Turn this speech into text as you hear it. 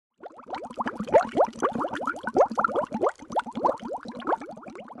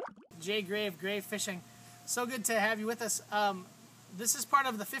Jay Grave Fishing. So good to have you with us. This is part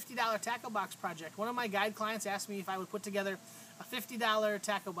of the $50 tackle box project. One of my guide clients asked me if I would put together a $50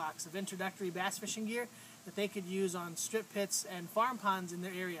 tackle box of introductory bass fishing gear that they could use on strip pits and farm ponds in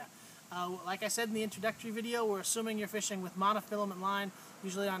their area. Like I said in the introductory video, we're assuming you're fishing with monofilament line,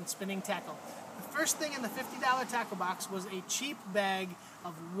 usually on spinning tackle. The first thing in the $50 tackle box was a cheap bag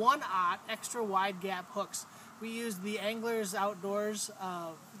of 1/0 extra wide gap hooks. We used the Anglers Outdoors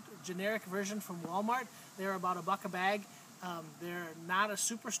generic version from Walmart. They're about $1 a bag. They're not a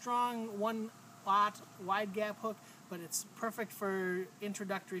super strong 1/0 wide gap hook, but it's perfect for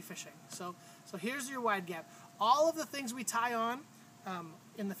introductory fishing. So here's your wide gap. All of the things we tie on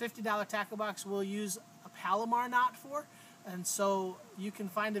in the $50 tackle box we'll use a Palomar knot for, and so you can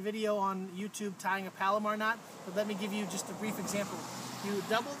find a video on YouTube tying a Palomar knot, but let me give you just a brief example. You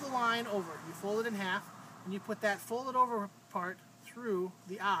double the line over, you fold it in half, and you put that folded over part through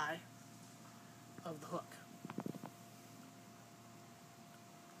the eye of the hook,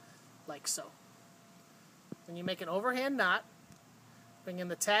 like so. Then you make an overhand knot, bring in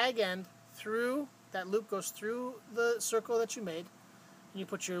the tag end through, that loop goes through the circle that you made, and you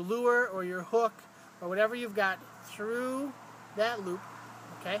put your lure or your hook or whatever you've got through that loop,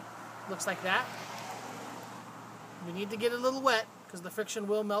 okay? Looks like that. You need to get it a little wet because the friction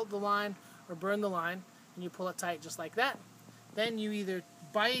will melt the line or burn the line, and you pull it tight just like that. Then you either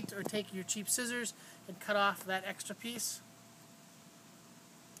bite or take your cheap scissors and cut off that extra piece,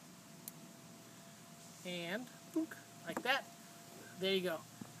 and boom, like that. There you go,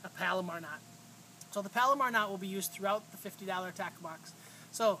 a Palomar knot. So the Palomar knot will be used throughout the $50 tackle box.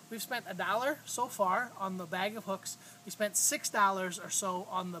 So we've spent $1 so far on the bag of hooks. We spent $6 or so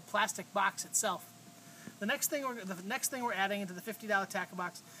on the plastic box itself. The next thing we're adding into the $50 tackle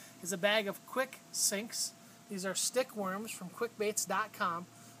box is a bag of quick sinks. These are stick worms from quickbaits.com.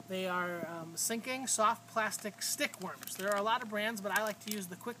 They are sinking soft plastic stick worms. There are a lot of brands, but I like to use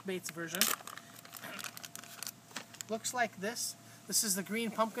the Quick Baits version. Looks like this. This is the green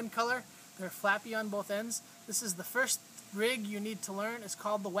pumpkin color. They're flappy on both ends. This is the first rig you need to learn. It's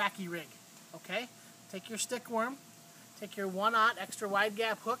called the wacky rig. Okay? Take your stick worm, take your 1/0 extra wide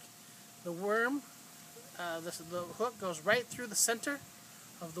gap hook. The worm, the hook goes right through the center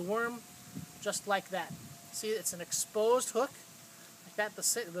of the worm, just like that. See, it's an exposed hook, like that.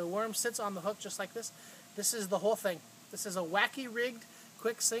 The worm sits on the hook just like this. This is the whole thing. This is a wacky rigged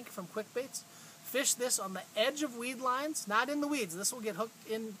quick sink from Quick Baits. Fish this on the edge of weed lines, not in the weeds. This will get hooked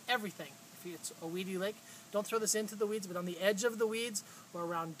in everything. If it's a weedy lake, don't throw this into the weeds, but on the edge of the weeds or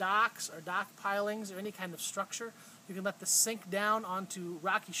around docks or dock pilings or any kind of structure, you can let this sink down onto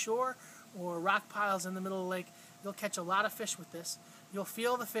rocky shore or rock piles in the middle of the lake. You'll catch a lot of fish with this. You'll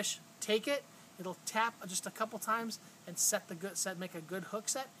feel the fish take it. It'll tap just a couple times and make a good hook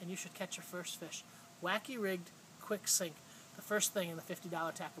set, and you should catch your first fish. Wacky rigged quick sink, the first thing in the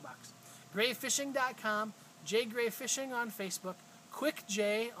 $50 tackle box. Gravefishing.com, Jay Grave Fishing on Facebook, Quick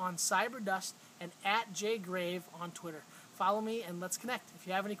J on Cyberdust, and @JGrave on Twitter. Follow me and let's connect. If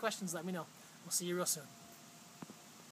you have any questions, let me know. We'll see you real soon.